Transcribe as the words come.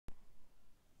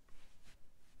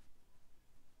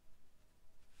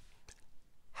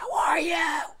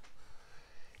you?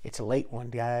 It's a late one,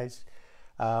 guys.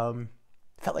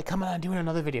 Felt like coming on and doing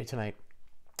another video tonight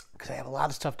because I have a lot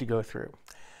of stuff to go through.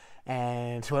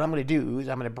 And so what I'm going to do is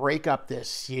I'm going to break up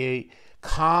this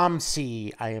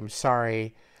COMC. I am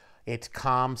sorry. It's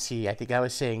COMC. I think I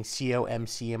was saying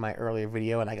COMC in my earlier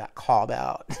video and I got called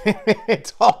out.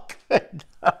 It's all good.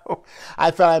 No.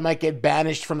 I thought I might get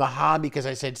banished from the hobby because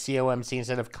I said COMC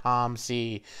instead of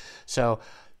COMC. So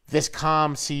this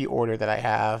COMC order that I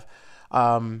have,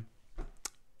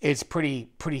 it's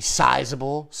pretty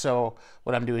sizable. So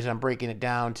what I'm doing is I'm breaking it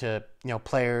down to,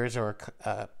 players or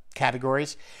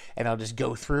categories, and I'll just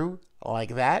go through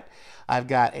like that. I've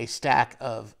got a stack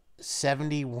of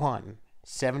 71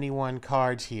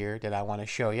 cards here that I want to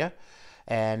show you.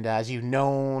 And as you've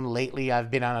known lately,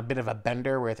 I've been on a bit of a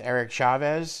bender with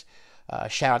Chavez.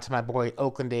 Shout out to my boy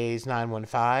Oakland A's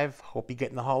 915. Hope you get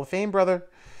in the Hall of Fame, brother.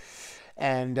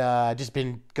 And just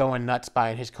been going nuts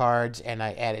buying his cards, and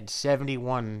I added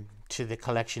 71 to the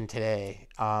collection today.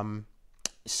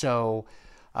 So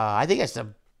I think that's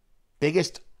the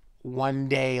biggest one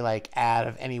day ad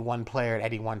of any one player at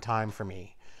any one time for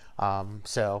me.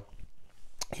 So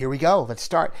here we go. Let's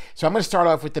start. So I'm going to start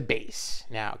off with the base.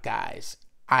 Now, guys,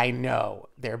 I know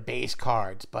they're base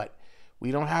cards, but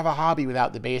we don't have a hobby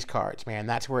without the base cards, man.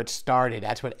 That's where it started.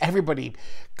 That's what everybody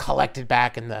collected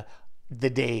back in the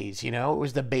days, It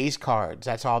was the base cards.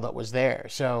 That's all that was there.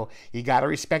 So you got to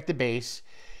respect the base.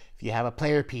 If you have a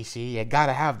player PC, you got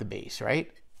to have the base,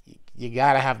 right? You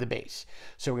got to have the base.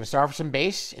 So we're going to start with some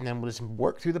base, and then we'll just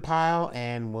work through the pile,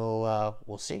 and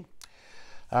we'll see.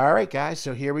 All right, guys,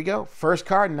 so here we go. First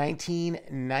card,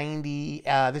 1990.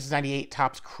 This is 98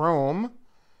 Topps Chrome.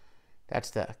 That's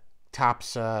the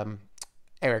Topps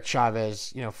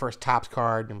Chavez, first Topps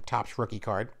card and Topps rookie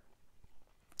card.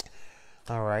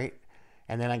 All right.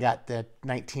 And then I got the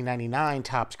 1999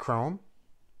 Topps Chrome.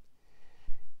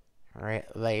 All right,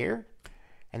 there.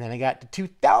 And then I got the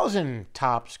 2000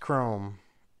 Topps Chrome.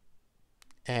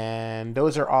 And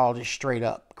those are all just straight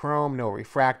up Chrome, no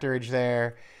refractorage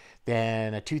there.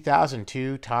 Then a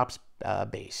 2002 Topps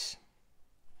base.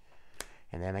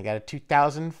 And then I got a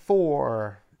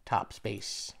 2004 Topps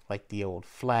base, like the old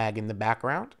flag in the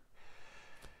background.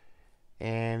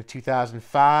 And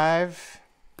 2005.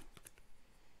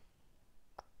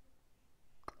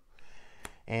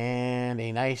 And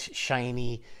a nice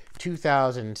shiny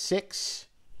 2006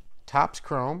 Topps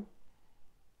Chrome.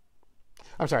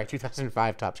 I'm sorry,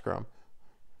 2005 Topps Chrome.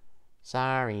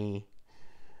 Sorry.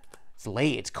 It's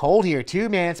late. It's cold here too,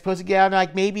 man. It's supposed to get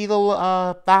out maybe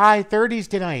the high 30s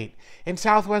tonight in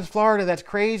Southwest Florida. That's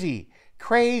crazy.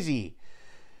 Crazy.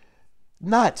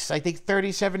 Nuts. I think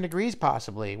 37 degrees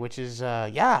possibly, which is,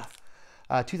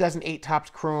 2008 Topps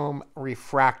Chrome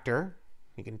Refractor.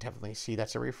 You can definitely see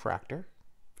that's a refractor.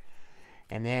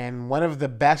 And then one of the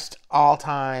best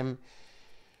all-time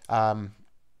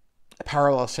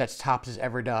parallel sets Topps has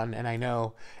ever done. And I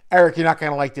know, Eric, you're not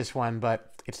going to like this one,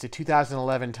 but it's the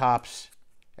 2011 Topps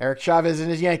Chavez in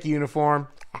his Yankee uniform.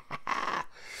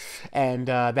 And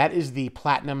that is the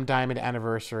Platinum Diamond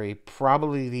Anniversary.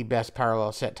 Probably the best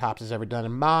parallel set Topps has ever done,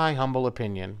 in my humble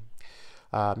opinion.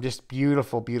 Just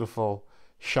beautiful, beautiful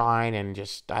shine. And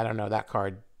just, I don't know, that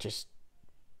card just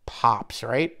pops,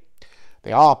 right?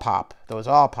 They all pop. Those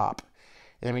all pop.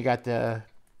 And then we got the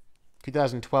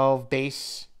 2012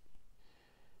 base.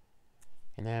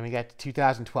 And then we got the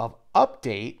 2012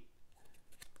 update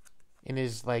in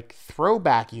his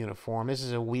throwback uniform. This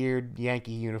is a weird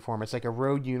Yankee uniform. It's like a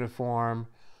road uniform.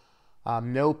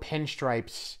 No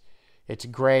pinstripes. It's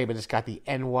gray, but it's got the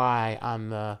NY on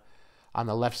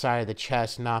the left side of the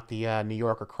chest, not the New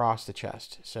York across the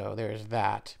chest. So there's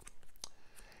that.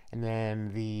 And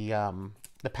then the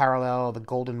parallel, the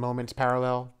Golden Moments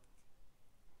parallel.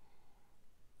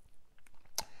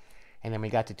 And then we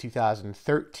got the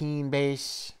 2013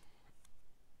 base.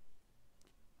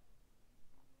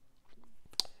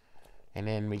 And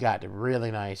then we got the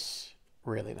really nice,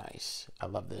 I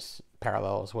love this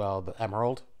parallel as well, the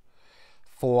emerald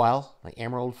foil, the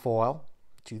emerald foil,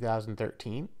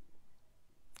 2013.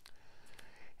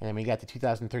 And then we got the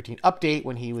 2013 update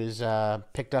when he was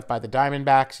picked up by the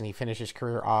Diamondbacks, and he finished his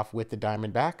career off with the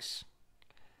Diamondbacks.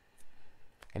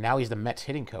 And now he's the Mets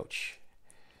hitting coach.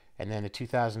 And then the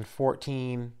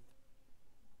 2014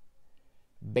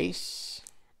 base.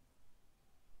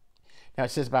 Now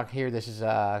it says about here, this is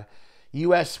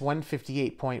US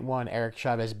 158.1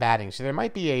 Chavez batting. So there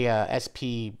might be a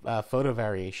SP photo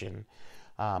variation.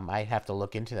 I'd have to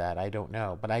look into that. I don't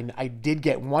know. But I did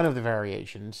get one of the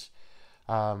variations.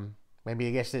 Maybe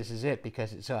I guess this is it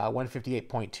because it's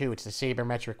 158.2. It's the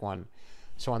sabermetric one.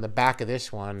 So on the back of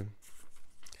this one,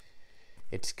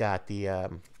 it's got the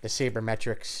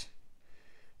sabermetrics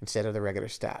instead of the regular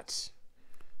stats.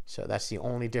 So that's the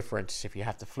only difference if you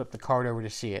have to flip the card over to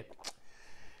see it.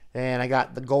 And I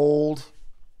got the gold.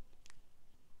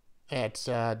 It's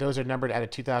those are numbered out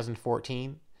of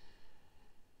 2014.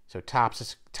 So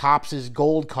Topps'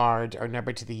 gold cards are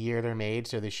numbered to the year they're made.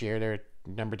 So this year they're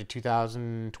numbered to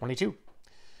 2022.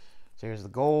 So here's the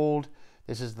gold.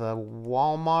 This is the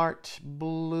Walmart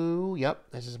blue.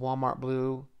 Yep, this is Walmart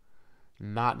blue,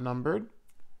 not numbered.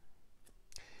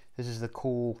 This is the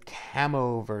cool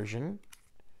camo version.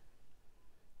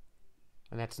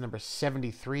 And that's number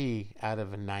 73 out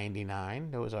of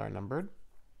 99. Those are numbered.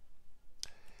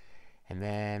 And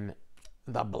then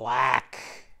the black.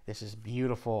 This is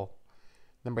beautiful.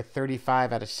 Number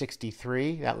 35 out of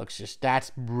 63.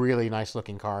 That's really nice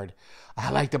looking card.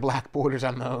 I like the black borders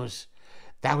on those.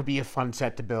 That would be a fun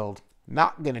set to build.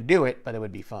 Not going to do it, but it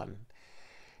would be fun.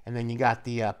 And then you got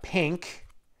the pink,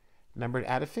 numbered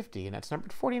out of 50. And that's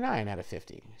numbered 49 out of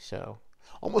 50. So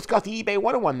almost got the eBay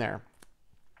 101 there.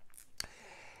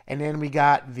 And then we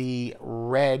got the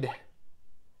red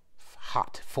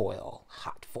hot foil.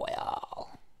 Hot foil.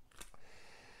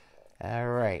 All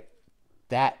right.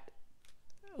 That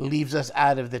leaves us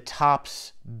out of the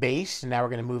Topps base. And now we're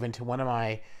going to move into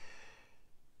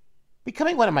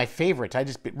becoming one of my favorites. I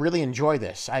just really enjoy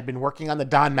this. I've been working on the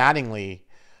Don Mattingly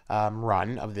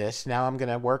run of this. Now I'm going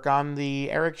to work on the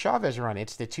Eric Chavez run.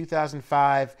 It's the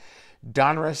 2005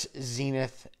 Donruss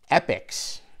Zenith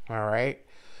Epics. All right.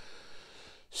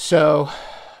 So,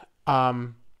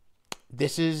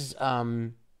 this is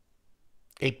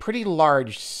a pretty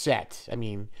large set. I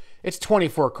mean, it's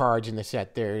 24 cards in the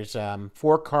set. There's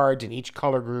 4 cards in each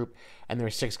color group, and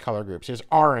there's 6 color groups. There's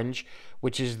orange,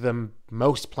 which is the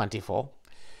most plentiful,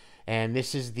 and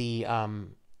this is the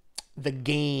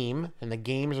game, and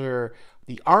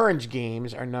the orange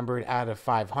games are numbered out of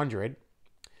 500,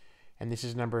 and this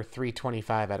is number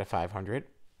 325 out of 500.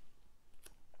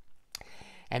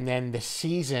 And then the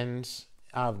seasons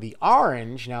of the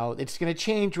orange, now it's going to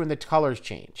change when the colors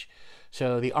change.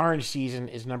 So the orange season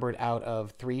is numbered out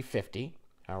of 350,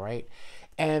 all right?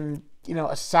 And, you know,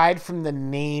 aside from the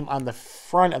name on the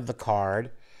front of the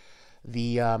card,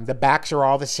 the backs are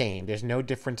all the same. There's no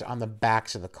difference on the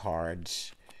backs of the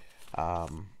cards.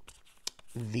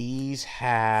 These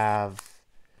have,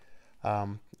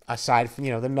 aside from,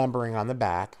 you know, the numbering on the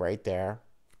back right there,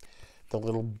 the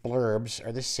little blurbs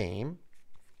are the same.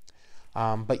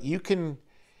 But you can,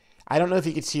 I don't know if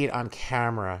you can see it on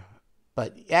camera,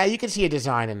 but yeah, you can see a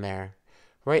design in there,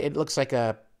 right? It looks like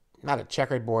not a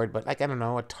checkered board, but like, I don't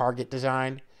know, a Target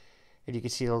design. And you can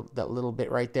see that little bit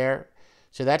right there.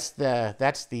 So that's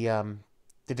the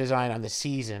design on the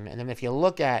season. And then if you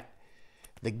look at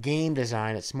the game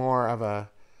design, it's more of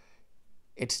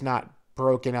it's not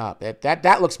broken up.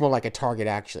 That looks more like a Target,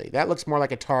 actually. That looks more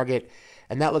like a Target,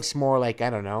 and that looks more like, I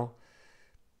don't know,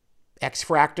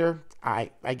 X-Fractor,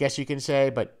 I guess you can say,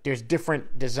 but there's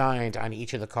different designs on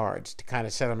each of the cards to kind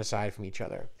of set them aside from each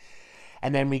other.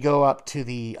 And then we go up to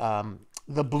the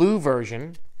blue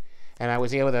version, and I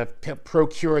was able to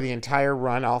procure the entire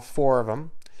run, all 4 of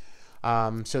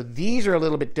them. So these are a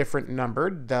little bit different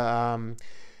numbered.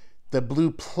 The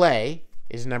blue play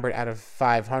is numbered out of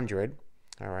 500.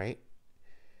 All right,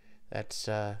 that's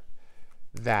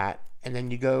that. And then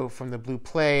you go from the blue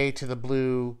play to the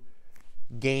blue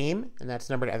game, and that's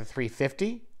numbered out of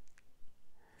 350.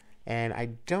 And I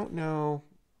don't know.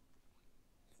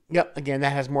 Yep, again,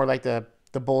 that has more like the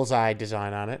bullseye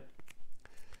design on it,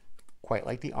 quite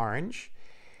like the orange.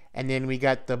 And then we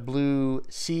got the blue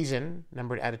season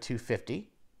numbered out of 250,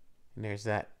 and there's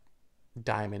that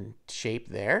diamond shape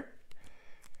there.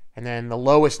 And then the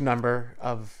lowest number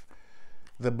of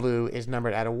the blue is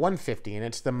numbered out of 150, and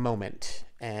it's the moment.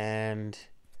 And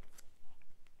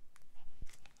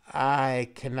I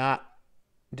cannot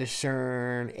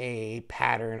discern a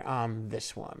pattern on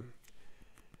this one,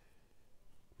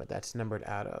 but that's numbered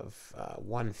out of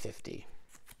 150.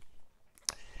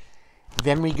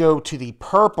 Then we go to the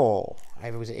purple.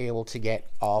 I was able to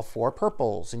get all 4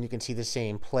 purples, and you can see the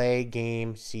same play,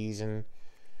 game, season,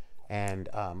 and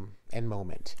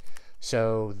moment.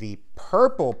 So the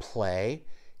purple play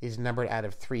is numbered out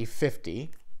of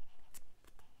 350.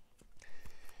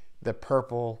 The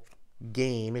purple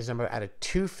game is numbered out of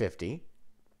 250.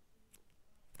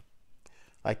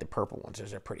 I like the purple ones.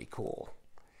 Those are pretty cool.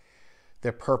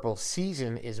 The purple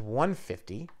season is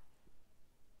 150.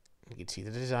 You can see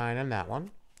the design on that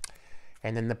one.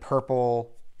 And then the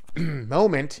purple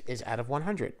moment is out of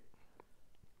 100.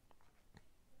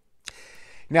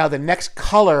 Now the next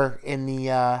color in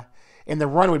the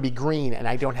run would be green, and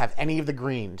I don't have any of the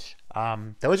greens.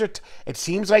 Those are. It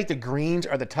seems like the greens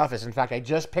are the toughest. In fact, I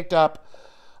just picked up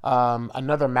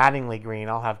another Mattingly green.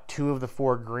 I'll have 2 of the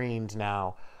 4 greens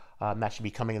now. That should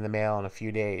be coming in the mail in a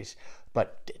few days.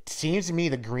 But it seems to me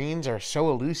the greens are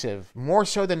so elusive, more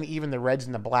so than even the reds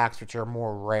and the blacks, which are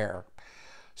more rare.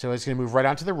 So it's going to move right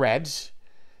on to the reds,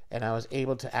 and I was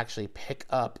able to actually pick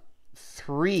up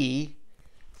three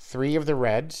of the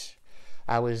reds.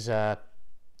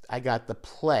 I got the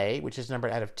play, which is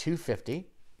numbered out of 250.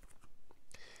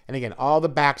 And again, all the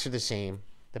backs are the same.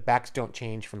 The backs don't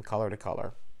change from color to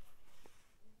color.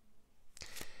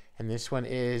 And this one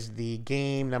is the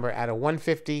game number out of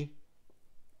 150.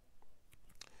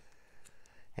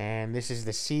 And this is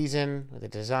the season with the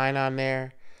design on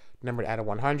there, numbered out of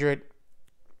 100.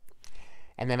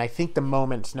 And then I think the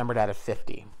moment's numbered out of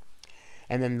 50.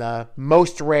 And then the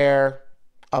most rare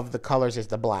of the colors is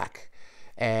the black.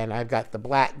 And I've got the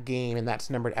black game, and that's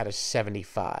numbered out of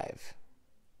 75.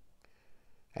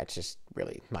 That's just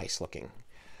really nice looking.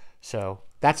 So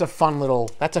that's a fun little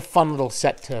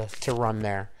set to run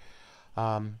there.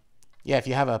 Yeah, if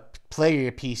you have a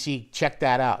player PC, check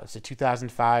that out. It's a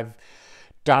 2005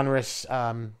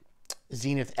 Donruss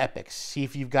Zenith Epics. See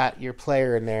if you've got your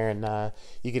player in there, and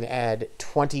you can add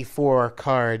 24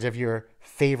 cards of your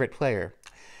favorite player.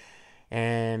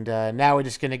 And now we're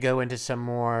just going to go into some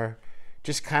more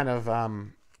just kind of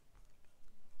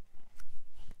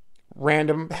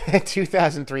random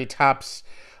 2003 Topps.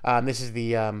 This is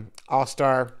the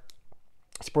All-Star,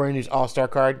 Sporting News All-Star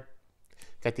card.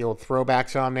 Got the old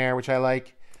throwbacks on there, which I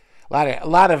like. A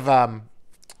lot of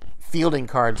fielding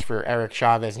cards for Eric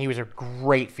Chavez, and he was a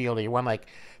great fielder. He won like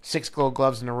 6 Gold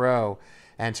Gloves in a row,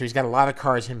 and so he's got a lot of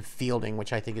cards him fielding,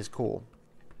 which I think is cool.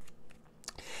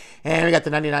 And we got the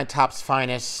 99 Topps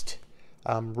Finest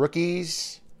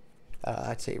rookies.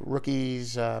 I'd say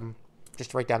rookies,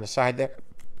 just right down the side there.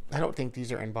 I don't think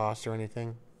these are embossed or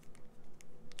anything.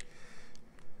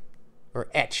 Or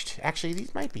etched. Actually,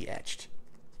 these might be etched.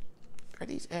 Are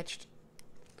these etched?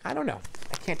 I don't know.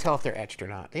 I can't tell if they're etched or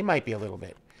not. They might be a little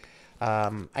bit.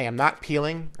 I am not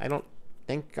peeling. I don't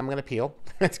think I'm going to peel.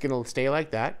 It's going to stay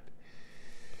like that.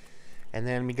 And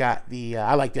then we got the,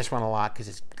 I like this one a lot because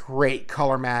it's great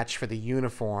color match for the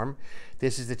uniform.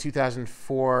 This is the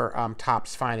 2004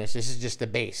 Topps Finest. This is just the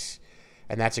base.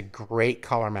 And that's a great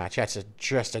color match. That's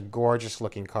just a gorgeous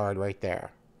looking card right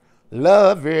there.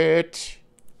 Love it.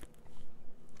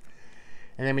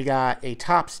 And then we got a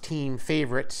Topps Team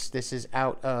Favorites. This is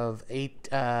out of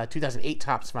 2008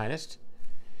 Topps Finest.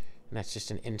 And that's just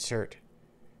an insert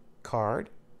card.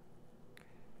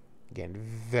 Again,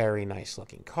 very nice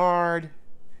looking card.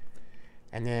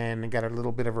 And then we got a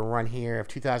little bit of a run here of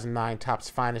 2009 Topps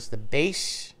Finest, the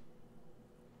base.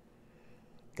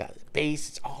 Got the base.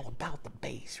 It's all about the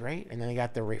base, right? And then we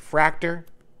got the refractor.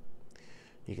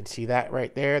 You can see that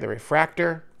right there, the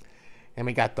refractor. And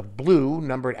we got the blue,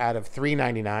 numbered out of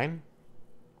 399.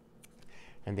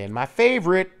 And then my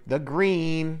favorite, the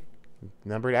green,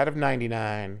 numbered out of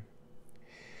 99.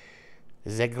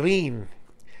 The green.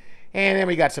 And then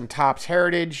we got some Topps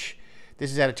Heritage.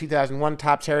 This is out of 2001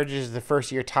 Topps Heritage. This is the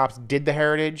first year Topps did the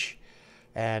Heritage.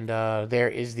 And there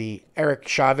is the Eric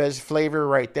Chavez flavor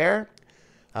right there.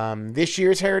 This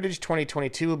year's Heritage,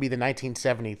 2022, will be the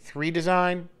 1973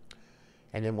 design.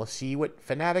 And then we'll see what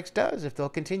Fanatics does, if they'll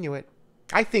continue it.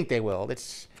 I think they will.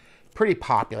 It's pretty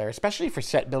popular, especially for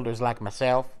set builders like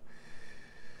myself.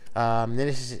 Then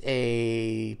this is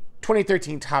a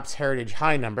 2013 Topps Heritage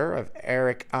high number of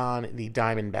Eric on the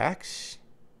Diamondbacks.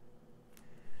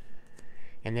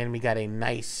 And then we got a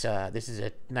nice, this is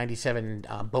a 97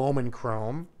 Bowman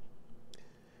Chrome.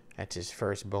 That's his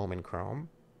first Bowman Chrome.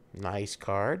 Nice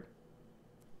card.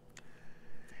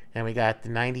 And we got the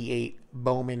 98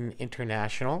 Bowman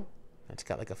International. That's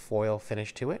got like a foil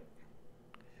finish to it.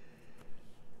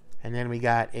 And then we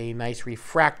got a nice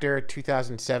refractor,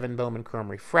 2007 Bowman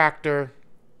Chrome refractor.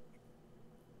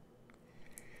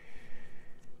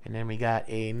 And then we got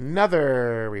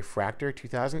another refractor,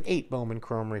 2008 Bowman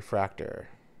Chrome refractor.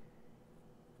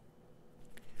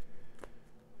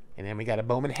 And then we got a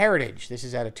Bowman Heritage. This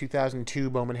is out of 2002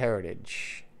 Bowman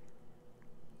Heritage.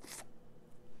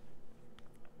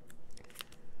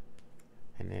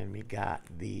 And then we got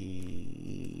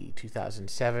the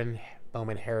 2007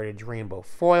 Bowman Heritage Rainbow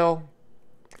Foil.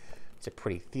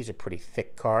 These are pretty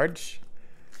thick cards.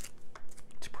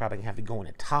 It's probably going to have to go in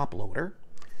a top loader.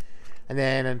 And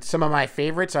then some of my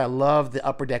favorites, I love the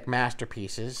Upper Deck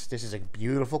Masterpieces. This is a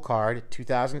beautiful card,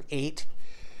 2008.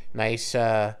 Nice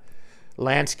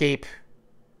landscape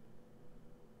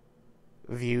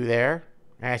view there.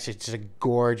 Actually, it's just a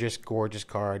gorgeous, gorgeous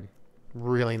card.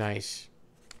 Really nice.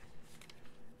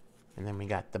 And then we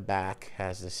got the back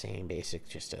has the same basic,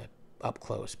 just a up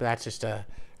close. But that's just a,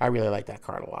 I really like that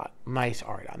card a lot. Nice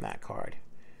art on that card.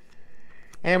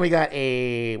 And we got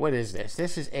a, what is this?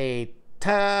 This is a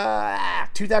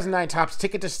 2009 Topps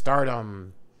Ticket to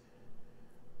Stardom.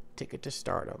 Ticket to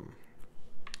Stardom.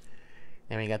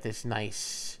 And we got this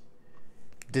nice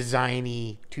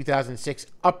designy 2006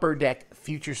 Upper Deck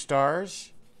Future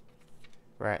Stars.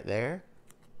 Right there.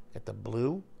 Got the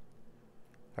blue.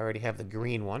 I already have the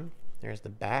green one. There's the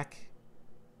back.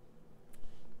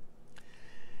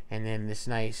 And then this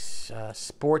nice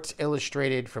Sports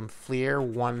Illustrated from Fleer,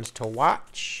 Ones to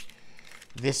Watch.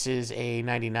 This is a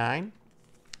 99.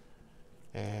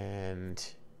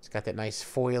 And it's got that nice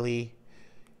foily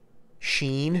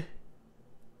sheen.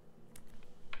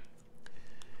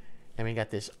 And we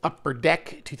got this Upper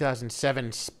Deck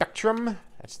 2007 Spectrum.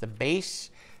 That's the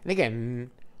base. And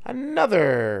again,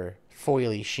 another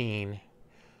foily sheen.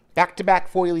 Back-to-back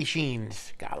foily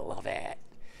sheens. Gotta love it.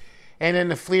 And then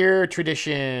the Fleer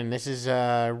Tradition. This is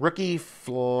a Rookie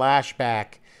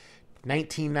Flashback.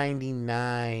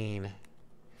 1999.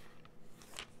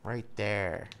 Right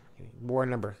there. Wore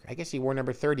number, I guess he wore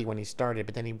number 30 when he started,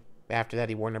 but then after that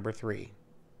he wore number 3.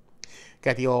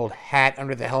 Got the old hat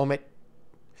under the helmet.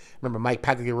 Remember Mike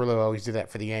Pagliarulo always did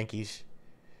that for the Yankees.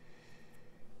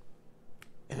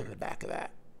 And in the back of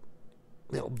that,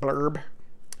 little blurb.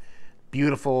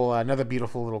 Beautiful, another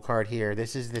beautiful little card here.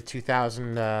 This is the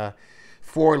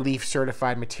 2004 Leaf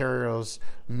Certified Materials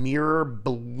Mirror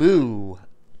Blue.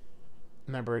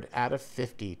 Numbered out of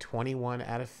 50. 21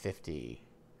 out of 50.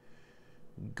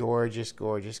 Gorgeous,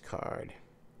 gorgeous card.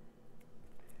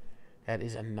 That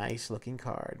is a nice looking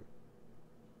card.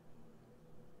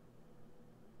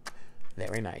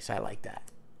 Very nice. I like that.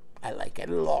 I like it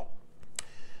a lot.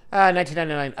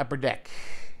 1999 Upper Deck.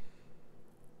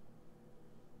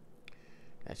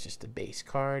 That's just the base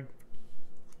card.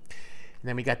 And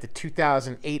then we got the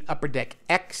 2008 Upper Deck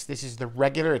X. This is the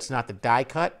regular. It's not the die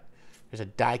cut. There's a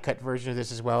die cut version of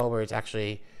this as well, where it's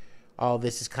actually all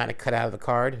this is kind of cut out of the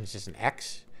card. It's just an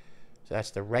X. So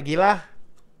that's the regular.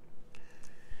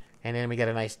 And then we got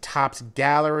a nice Topps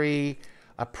Gallery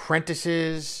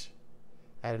Apprentices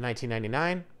out of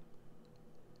 1999.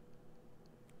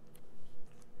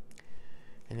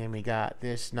 And then we got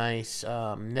this nice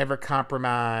Never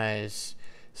Compromise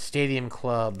Stadium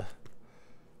Club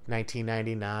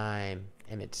 1999.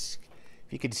 And it's,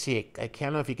 if you could see it, I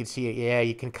can't know if you can see it. Yeah,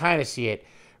 you can kind of see it.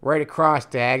 Right across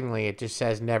diagonally, it just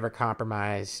says Never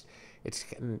Compromise. It's,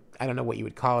 I don't know what you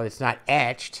would call it. It's not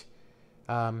etched.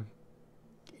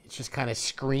 It's just kind of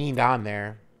screened on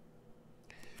there.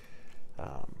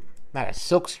 Not a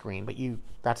silk screen, but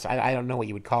that's, I don't know what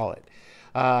you would call it.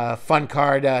 Fun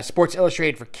card, Sports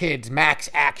Illustrated for Kids,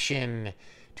 Max Action,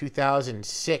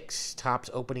 2006 Topps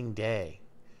Opening Day.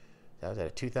 That was at a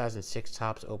 2006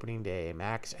 Topps Opening Day,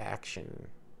 Max Action.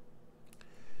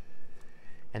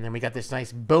 And then we got this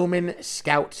nice Bowman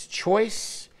Scout's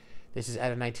Choice. This is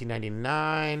out of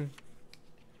 1999.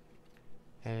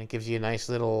 And it gives you a nice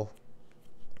little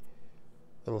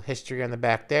history on the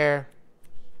back there.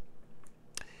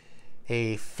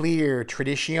 A Fleer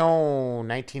Tradition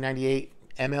 1998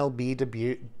 MLB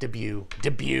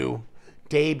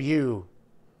debut.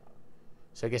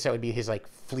 So I guess that would be his like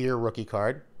Fleer rookie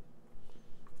card.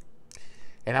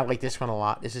 And I like this one a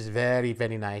lot. This is very,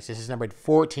 very nice. This is numbered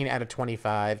 14 out of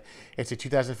 25. It's a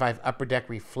 2005 Upper Deck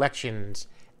Reflections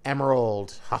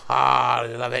Emerald. Haha,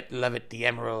 love it, the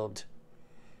emerald.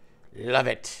 Love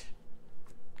it.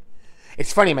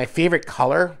 It's funny, my favorite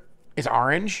color is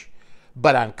orange,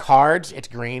 but on cards, it's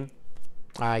green.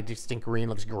 I just think green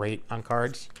looks great on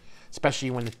cards,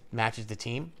 especially when it matches the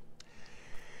team.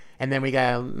 And then we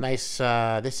got a nice,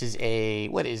 this is a,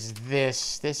 what is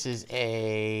this? This is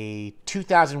a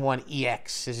 2001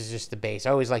 EX. This is just the base.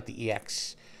 I always like the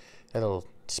EX. A little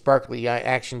sparkly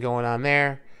action going on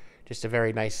there. Just a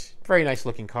very nice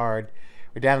looking card.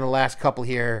 We're down to the last couple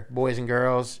here, boys and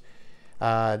girls.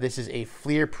 This is a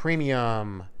Fleer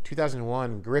Premium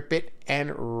 2001 Grip It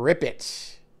and Rip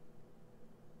It.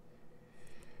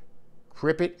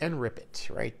 Grip It and Rip It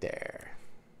right there.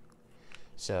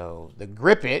 So the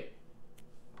Grip It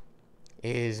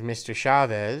is Mr.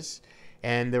 Chavez,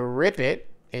 and the Rip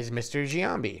It is Mr.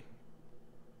 Giambi.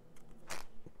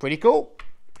 Pretty cool.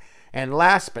 And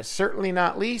last but certainly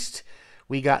not least,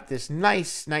 we got this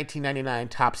nice 1999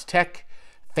 Topps Tech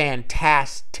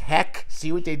Fantastic.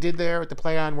 See what they did there with the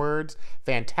play on words?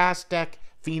 Fantastic,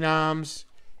 Phenoms,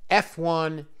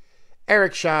 F1,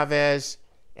 Eric Chavez,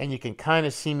 and you can kind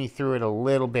of see me through it a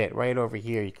little bit. Right over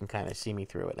here, you can kind of see me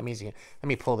through it. Let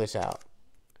me pull this out.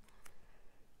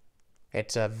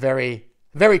 It's a very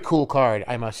Very cool card,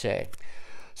 I must say.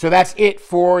 So that's it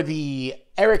for the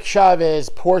Eric Chavez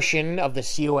portion of the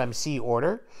COMC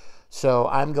order. So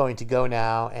I'm going to go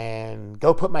now and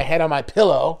go put my head on my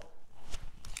pillow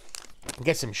and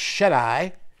get some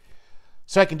shut-eye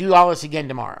so I can do all this again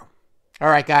tomorrow. All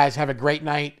right, guys, have a great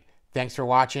night. Thanks for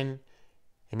watching.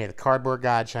 And may the cardboard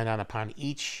God shine down upon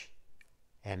each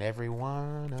and every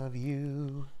one of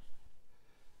you.